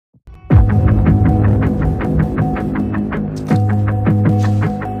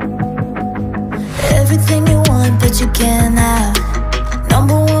Everything you want, but you can't have.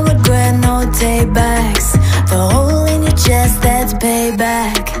 Number one regret, no take backs. The hole in your chest, that's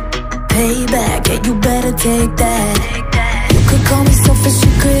payback. Payback, yeah, you better take that. You could call me selfish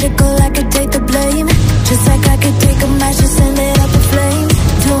and critical, I could take the blame. Just like I could take a match and send it up in flames.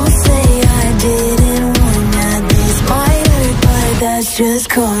 Don't say I didn't want that. This might hurt, but that's just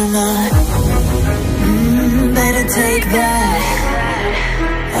karma. Better take that.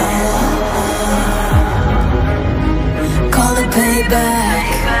 Call it payback.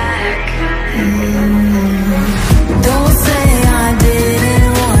 Don't say I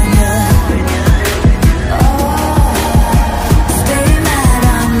didn't want ya. Stay mad,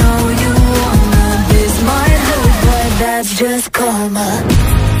 I know you wanna. This might hurt, but that's just karma.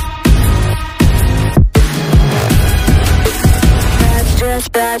 That's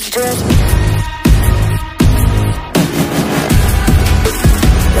just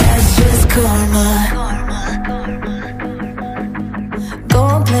That's just karma. Go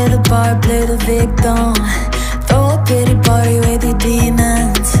and play the part, play the victim. Throw a pity party with your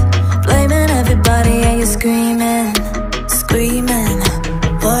demons. Blaming everybody and you're screaming, screaming,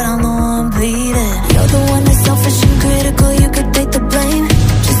 but I'm the one bleeding. You're the one that's selfish and critical, you could take the blame.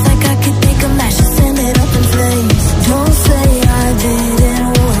 Just like I could take a match and send it up in flames. Don't say I didn't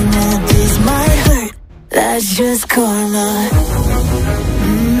want that. This might hurt, that's just karma.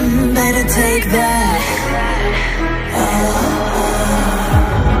 Better take that.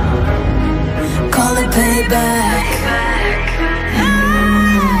 Call it payback.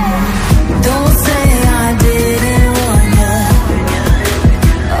 Don't say I didn't want ya.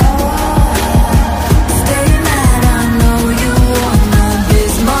 Stay mad, I know you wanna.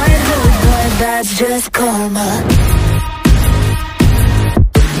 This might hurt, but that's just karma.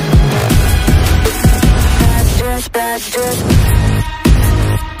 That's just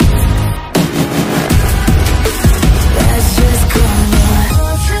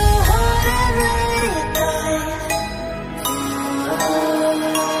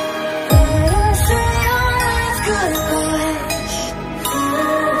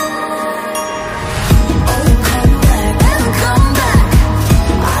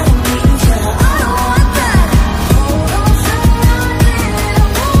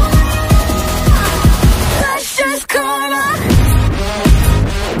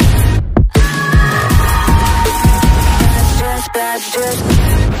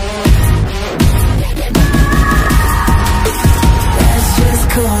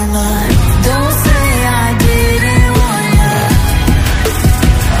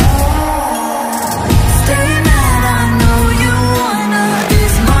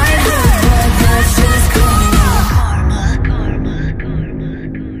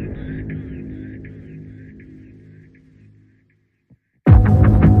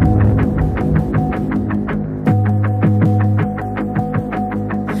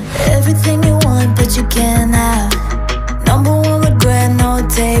you can't have. Number one regret, no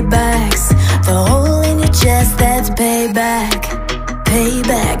take backs. The hole in your chest, that's payback.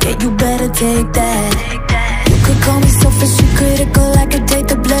 Payback, yeah, you better take that. You could call me selfish and critical, I could take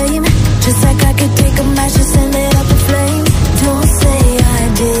the blame. Just like I could take a match and send it up in flames. Don't say I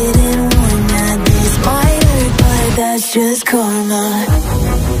didn't want that. This might hurt, but that's just karma.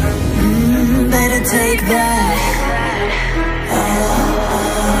 Better take that.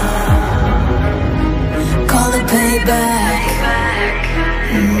 Call it payback.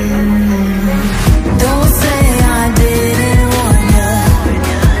 Don't say I didn't want ya.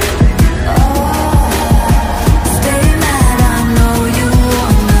 Stay mad, I know you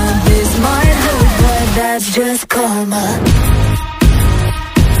wanna. This might hurt, but that's just karma.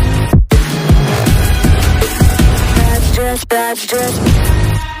 That's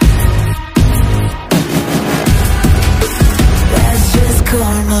just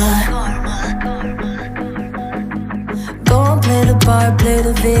karma. Go and play the part, play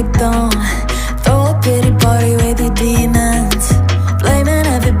the victim. Throw a pity party with your demons. Blaming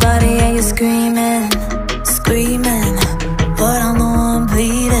everybody and you're screaming, screaming, but I'm the one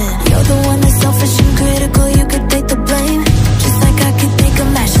bleeding. You're the one that's selfish and critical, you could take the blame. Just like I could take a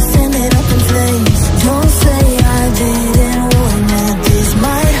match and send it up in flames. Don't say I didn't want that. This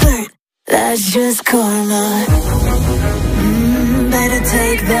might hurt, that's just karma. Better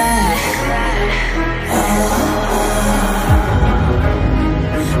take that.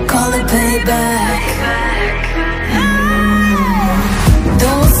 Call it payback.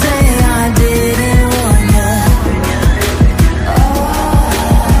 Don't say I didn't want ya.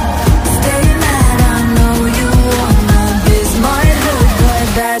 Stay mad, I know you wanna. This might hurt, but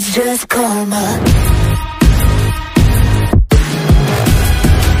that's just karma.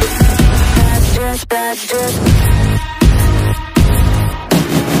 that's just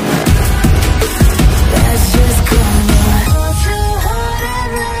karma. Fall too hard and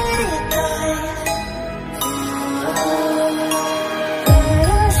let it die.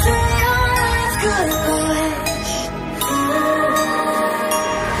 Better say your last goodbye.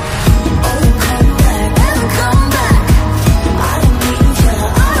 Oh, come back, never come back. I don't need you,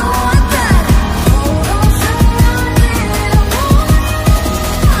 I don't want that. Oh, don't say I didn't want it.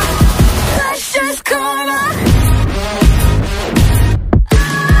 That's just karma.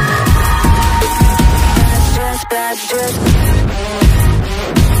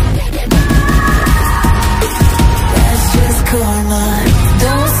 That's just karma.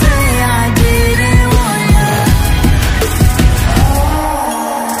 Don't say I didn't want you.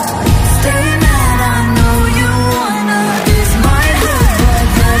 Stay mad, I know you wanna. This might hurt, but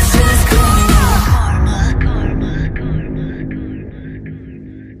that's just karma.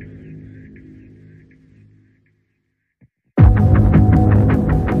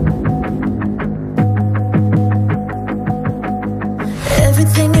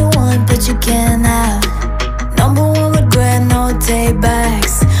 Everything you want, but you can't have. Number one regret, no take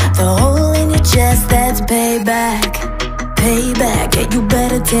backs. The hole in your chest, that's payback. Payback, yeah, you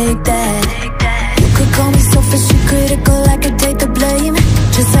better take that. You could call me selfish and critical, I could take the blame.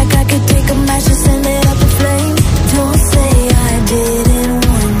 Just like I could take a match and send it up in flames. Don't say I didn't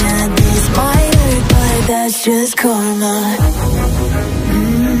want that. This might hurt, but that's just karma.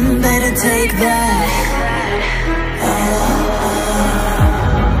 Better take that.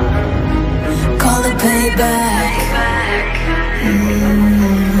 Call it payback.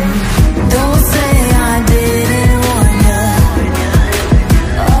 Don't say I didn't want you.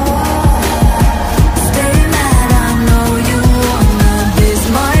 Stay mad, I know you wanna. This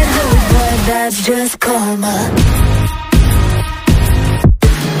might hurt, but that's just karma.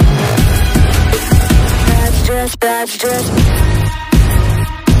 That's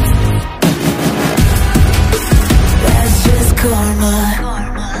just karma.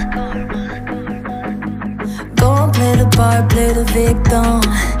 Go and play the part, play the victim.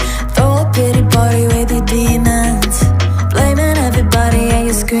 Throw a pity party with your demons. Blaming everybody and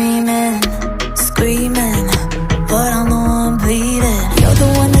you're screaming, screaming, but I'm the one bleeding. You're the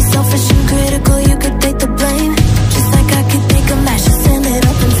one that's selfish and critical, you could take the blame. Just like I could take a match and send it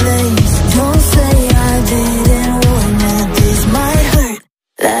up in flames. Don't say I didn't want that. This might hurt,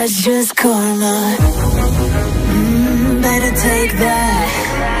 that's just karma. Better take that.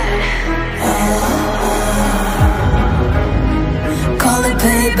 Call it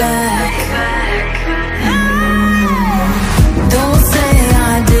payback.